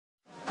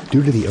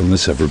Due to the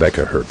illness of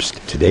Rebecca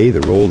Herbst, today the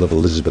role of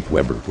Elizabeth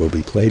Weber will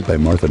be played by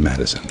Martha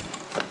Madison.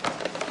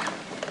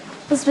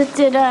 Elizabeth,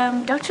 did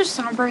Dr.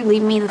 Sonberg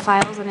leave me the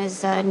files on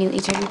his new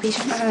HIV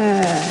patient?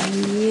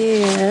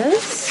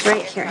 Yes.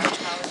 Right here.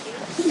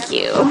 Thank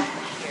you.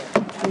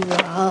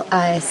 Well,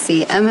 I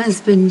see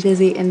Emma's been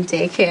busy in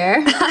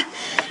daycare.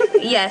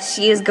 Yes,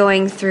 she is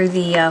going through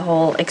the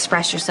whole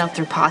express yourself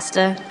through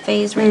pasta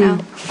phase right now.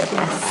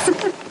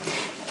 Yes.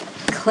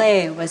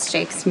 Clay was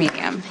Jake's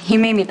medium. He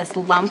made me this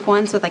lump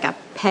once with like a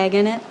peg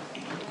in it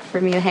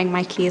for me to hang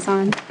my keys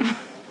on.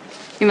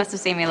 He must have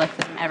seen me look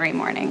for them every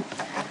morning.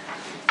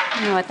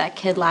 You know what that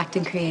kid lacked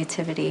in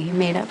creativity. He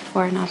made up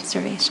for an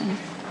observation.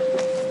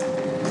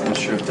 Not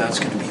sure if that's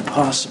going to be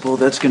possible.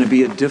 That's going to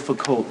be a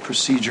difficult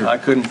procedure. I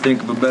couldn't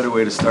think of a better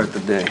way to start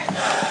the day.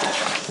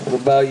 What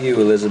about you,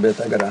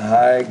 Elizabeth? I got a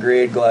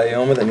high-grade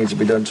glioma that needs to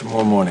be done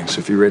tomorrow morning. So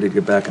if you're ready to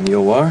get back in the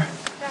OR,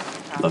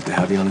 I'd love to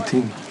have you on the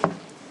team.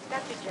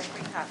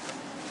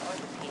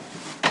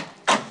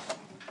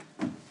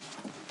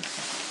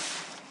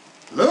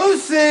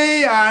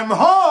 Lucy, I'm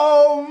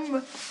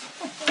home!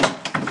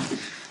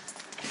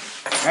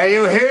 Are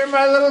you here,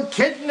 my little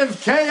kitten of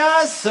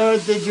chaos, or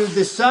did you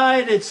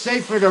decide it's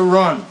safer to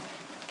run?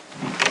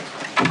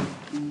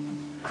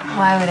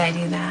 Why would I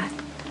do that?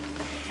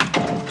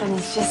 And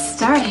it's just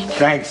starting.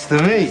 Thanks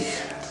to me.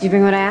 You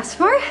bring what I asked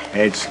for?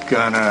 It's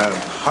gonna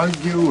hug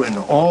you in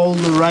all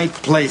the right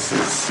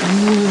places.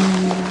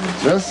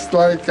 Just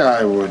like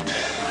I would.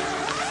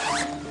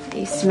 I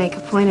used to make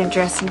a point of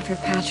dressing for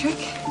Patrick.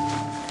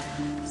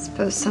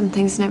 Suppose some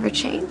things never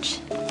change.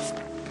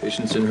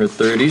 Patient's in her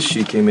 30s.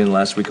 She came in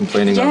last week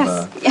complaining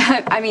Yes. of...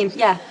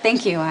 Yeah,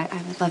 thank you. I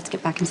would love to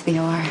get back into the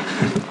OR.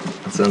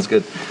 That sounds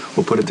good.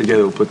 We'll put it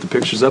together. We'll put the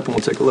pictures up and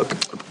we'll take a look.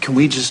 Can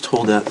we just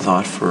hold that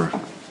thought for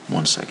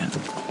 1 second?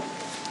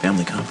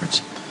 Family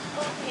conference.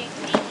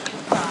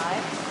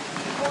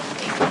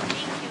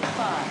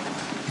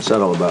 What's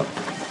that all about?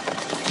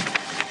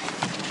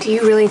 Do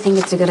you really think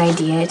it's a good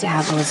idea to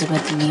have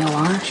Elizabeth in the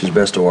OR? She's the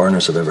best OR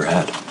nurse I've ever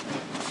had.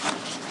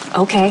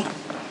 Okay,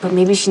 but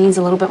maybe she needs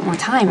a little bit more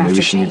time after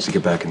Maybe she Jake. needs to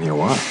get back in the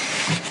OR.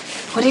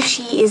 What if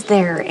she is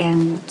there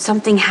and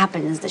something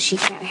happens that she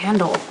can't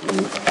handle?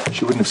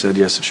 She wouldn't have said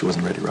yes if she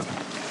wasn't ready, Robin.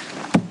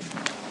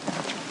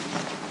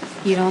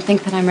 You don't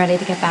think that I'm ready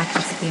to get back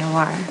into the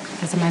OR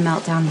because of my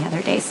meltdown the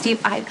other day.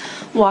 Steve, I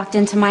walked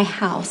into my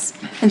house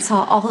and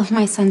saw all of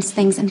my son's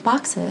things in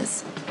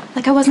boxes.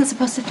 Like I wasn't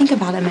supposed to think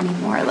about him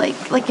anymore.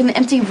 Like an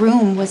empty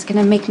room was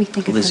gonna make me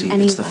think of Lizzie, him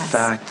any it's the less.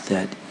 fact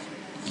that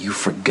you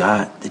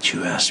forgot that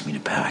you asked me to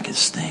pack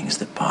his things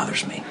that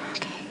bothers me.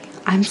 Okay,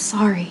 I'm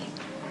sorry.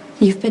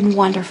 You've been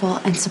wonderful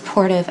and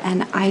supportive,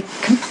 and I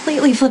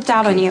completely flipped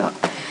out on you.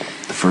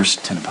 The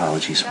first 10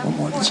 apologies were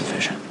more than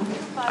sufficient.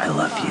 I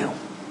love you.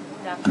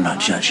 I'm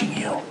not judging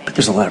you. But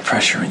there's a lot of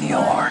pressure in the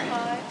OR.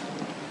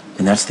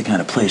 And that's the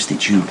kind of place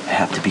that you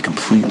have to be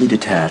completely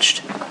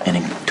detached and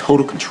in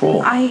total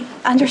control. I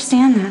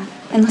understand that.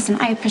 And listen,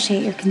 I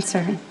appreciate your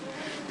concern.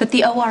 But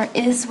the OR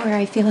is where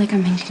I feel like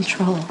I'm in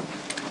control.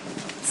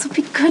 This will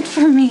be good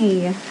for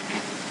me.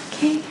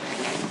 Okay?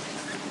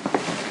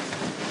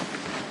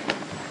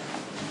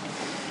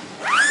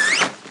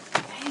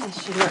 Okay,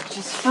 this should work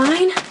just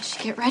fine. I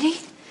should get ready.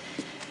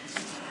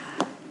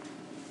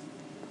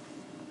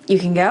 You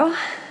can go.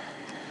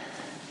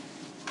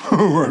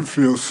 Oh, I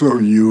feel so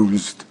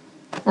used.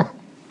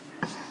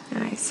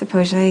 I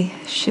suppose I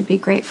should be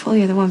grateful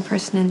you're the one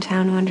person in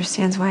town who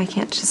understands why I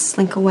can't just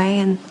slink away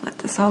and let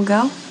this all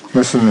go.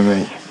 Listen to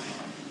me.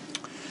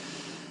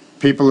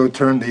 People who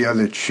turn the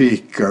other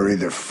cheek are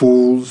either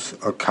fools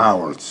or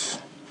cowards.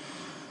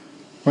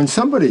 When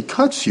somebody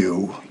cuts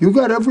you, you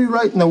got every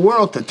right in the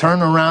world to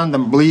turn around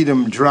and bleed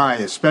them dry,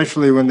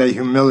 especially when they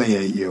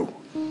humiliate you.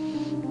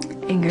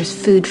 Anger's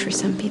food for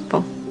some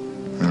people.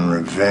 And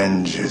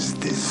revenge is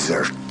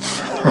dessert.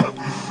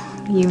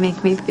 You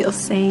make me feel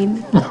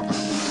sane.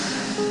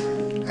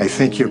 I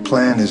think your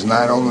plan is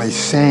not only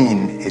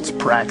sane, it's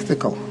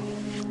practical.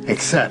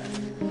 Except,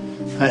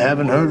 I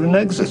haven't heard an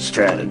exit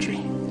strategy.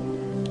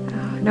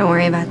 Oh, don't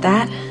worry about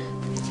that.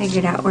 I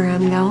figured out where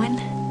I'm going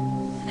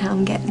and how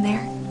I'm getting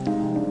there.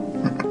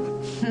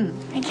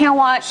 I can't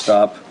watch.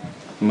 Stop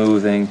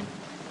moving.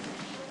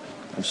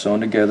 I've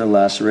sewn together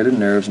lacerated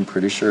nerves. I'm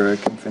pretty sure I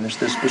can finish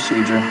this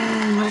procedure.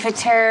 What if it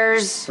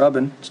tears?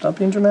 Robin, stop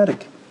being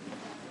dramatic.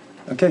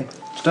 Okay,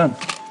 it's done.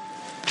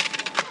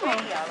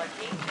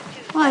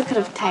 Well, I could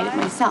have tied it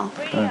myself.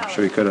 I'm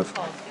sure you could have.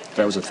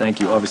 That was a thank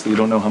you. Obviously, you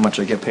don't know how much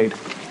I get paid.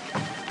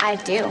 I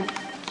do,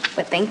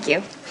 but thank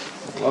you.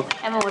 Well,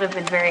 Emma would have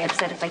been very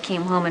upset if I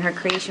came home and her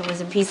creation was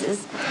in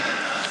pieces.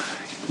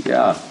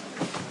 yeah.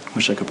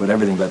 Wish I could put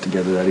everything back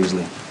together that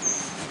easily.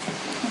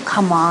 Oh,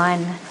 come on.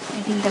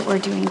 I think that we're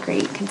doing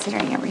great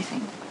considering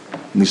everything.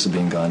 Lisa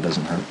being gone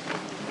doesn't hurt.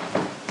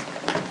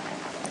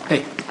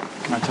 Hey,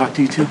 can I talk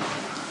to you too?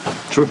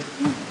 Sure.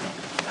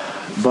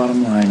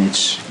 Bottom line,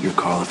 it's your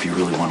call if you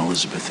really want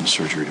Elizabeth in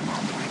surgery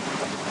tomorrow morning.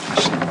 I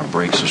just need her a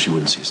break so she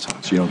wouldn't see us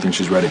talk. So you don't think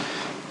she's ready?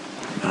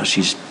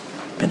 She's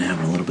been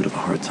having a little bit of a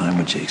hard time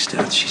with Jake's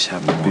death. She's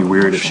having more It'd be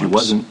weird if she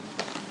emotional wasn't.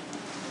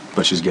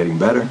 But she's getting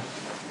better.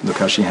 Look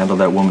how she handled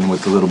that woman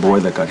with the little boy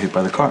that got hit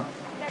by the car.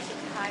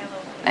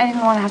 I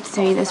didn't want to have to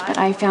tell you this, but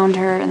I found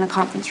her in the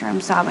conference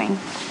room sobbing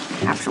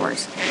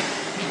afterwards.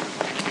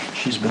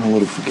 She's been a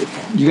little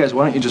forgetful. You guys,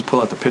 why don't you just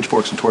pull out the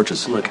pitchforks and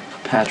torches? Look,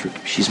 Patrick,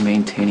 she's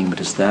maintaining, but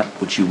is that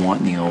what you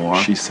want in the OR?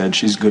 She said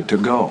she's good to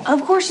go.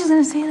 Of course she's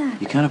going to say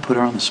that. You kind of put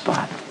her on the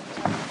spot.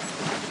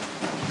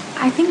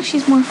 I think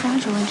she's more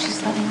fragile than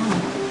she's letting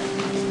on.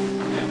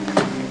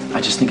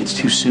 I just think it's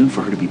too soon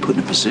for her to be put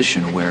in a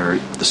position where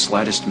the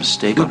slightest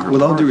mistake on Look, her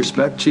with all part- due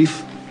respect,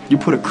 Chief, you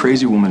put a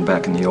crazy woman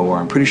back in the OR.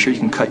 I'm pretty sure you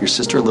can cut your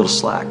sister a little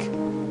slack.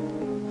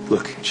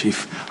 Look,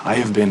 Chief, I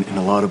have been in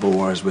a lot of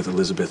ORs with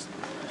Elizabeth.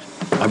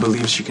 I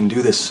believe she can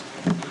do this.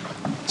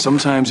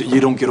 Sometimes you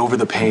don't get over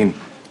the pain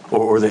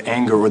or the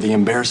anger or the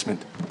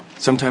embarrassment.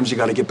 Sometimes you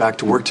got to get back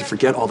to work to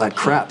forget all that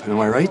crap. Am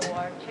I right?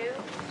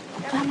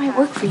 That might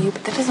work for you,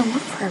 but that doesn't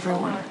work for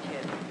everyone.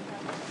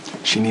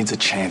 She needs a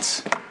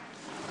chance,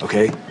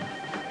 okay?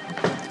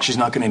 She's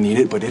not going to need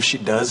it, but if she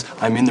does,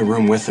 I'm in the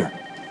room with her.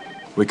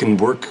 We can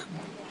work,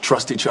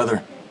 trust each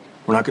other.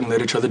 We're not going to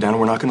let each other down, and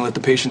we're not going to let the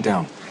patient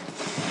down.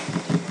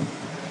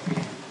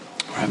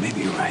 All right,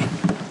 maybe you're right.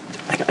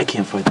 I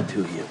can't fight the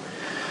two of you.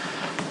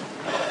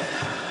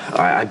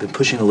 I've been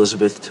pushing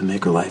Elizabeth to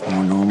make her life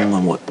more normal,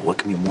 and what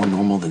can be more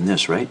normal than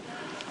this, right?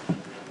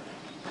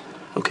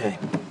 Okay.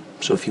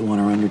 So if you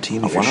want her on your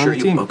team, if I you're want her sure on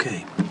the team.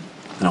 okay,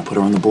 then I'll put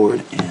her on the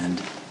board,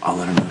 and I'll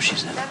let her know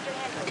she's in.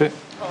 Okay.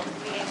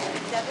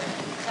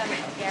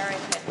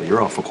 Well,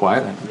 you're awful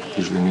quiet. That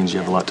usually means you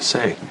have a lot to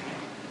say.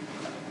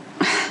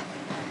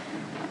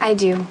 I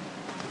do.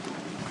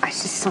 I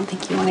just don't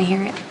think you want to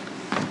hear it.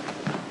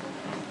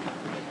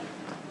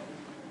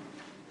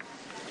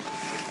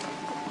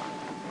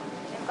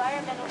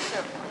 Environmental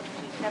Services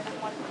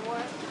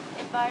 2714.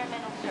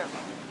 Environmental Services.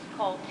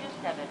 Call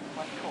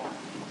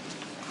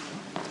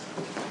 2714.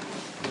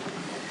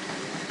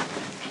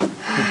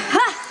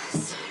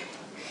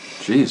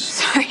 Jeez.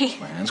 Sorry.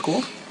 My hand's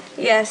cold?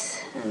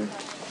 Yes.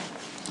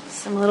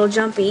 I'm a little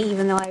jumpy,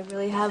 even though I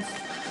really have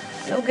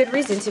no good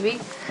reason to be.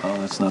 Oh,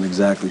 that's not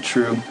exactly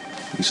true.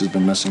 Lisa's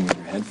been messing with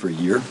your head for a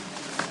year.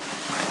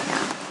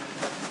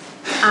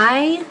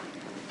 I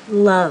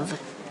love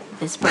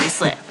this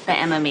bracelet that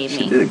Emma made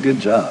She me. did a good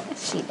job.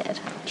 She did.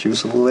 She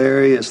was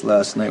hilarious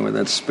last night with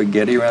that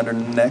spaghetti around her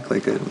neck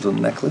like it was a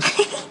necklace.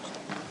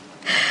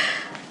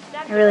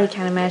 I really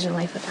can't imagine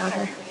life without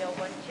her.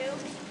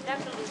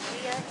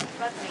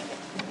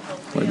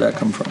 Where'd that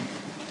come from?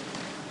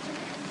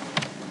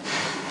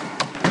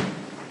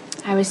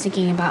 I was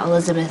thinking about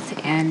Elizabeth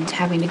and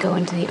having to go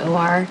into the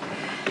OR.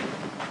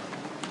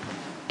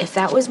 If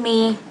that was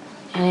me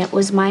and it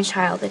was my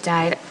child that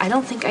died, I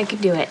don't think I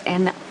could do it.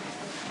 And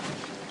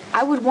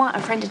I would want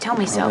a friend to tell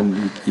me so.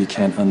 Robin, you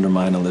can't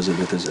undermine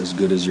Elizabeth as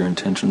good as your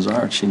intentions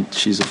are.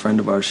 She's a friend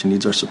of ours. She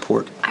needs our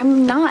support.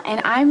 I'm not,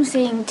 and I'm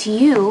saying to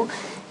you,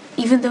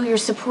 even though you're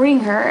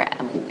supporting her,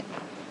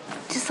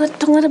 just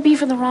don't let it be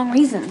for the wrong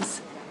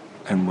reasons.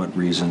 And what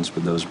reasons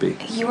would those be?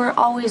 You are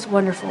always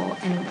wonderful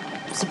and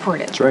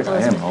supportive. That's right, I am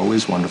Elizabeth.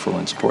 always wonderful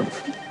and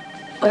supportive.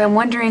 But I'm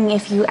wondering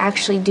if you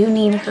actually do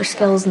need her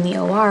skills in the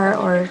OR,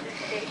 or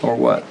Or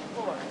what?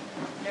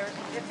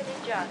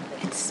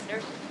 it's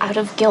out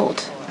of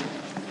guilt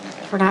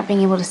for not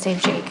being able to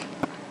save Jake.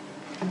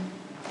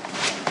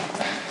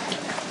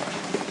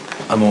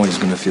 I'm always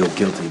going to feel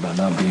guilty about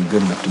not being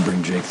good enough to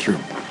bring Jake through.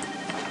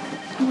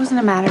 It wasn't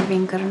a matter of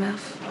being good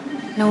enough.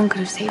 No one could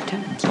have saved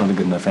him. It's not a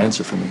good enough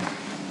answer for me.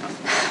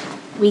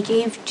 We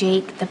gave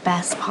Jake the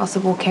best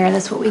possible care.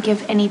 That's what we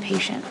give any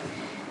patient.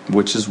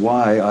 Which is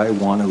why I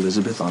want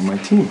Elizabeth on my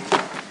team.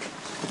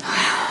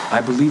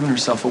 I believe in her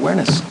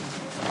self-awareness.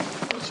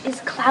 Which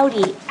is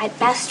cloudy at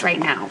best right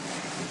now.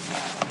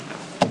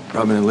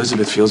 Robin,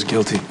 Elizabeth feels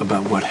guilty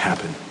about what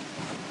happened.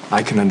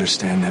 I can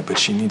understand that, but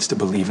she needs to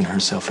believe in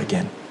herself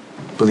again.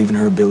 Believe in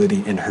her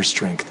ability and her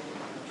strength.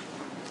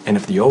 And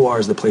if the OR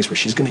is the place where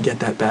she's going to get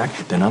that back,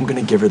 then I'm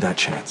going to give her that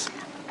chance.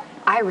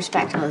 I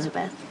respect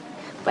Elizabeth,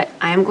 but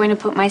I am going to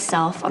put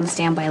myself on the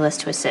standby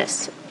list to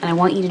assist. And I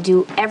want you to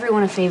do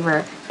everyone a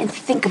favor and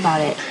think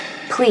about it.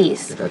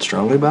 Please. Feel that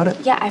strongly about it?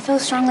 Yeah, I feel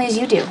as strongly as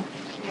you do.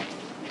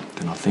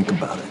 Then I'll think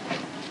about it.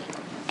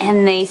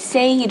 And they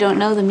say you don't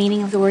know the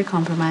meaning of the word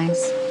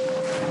compromise.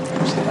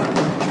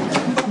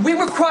 We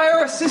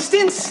require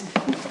assistance!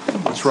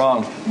 What's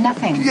wrong?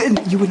 Nothing.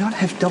 You would not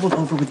have doubled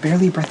over with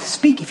barely a breath to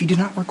speak if you did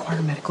not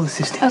require medical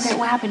assistance. Okay,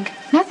 what happened?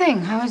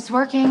 Nothing. I was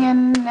working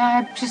and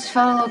I just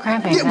felt a little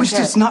cramping. Yeah, which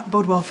That's does it. not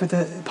bode well for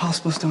the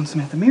possible Stone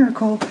Samantha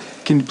miracle.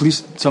 Can you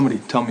please, somebody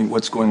tell me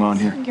what's going on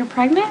here? You're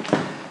pregnant?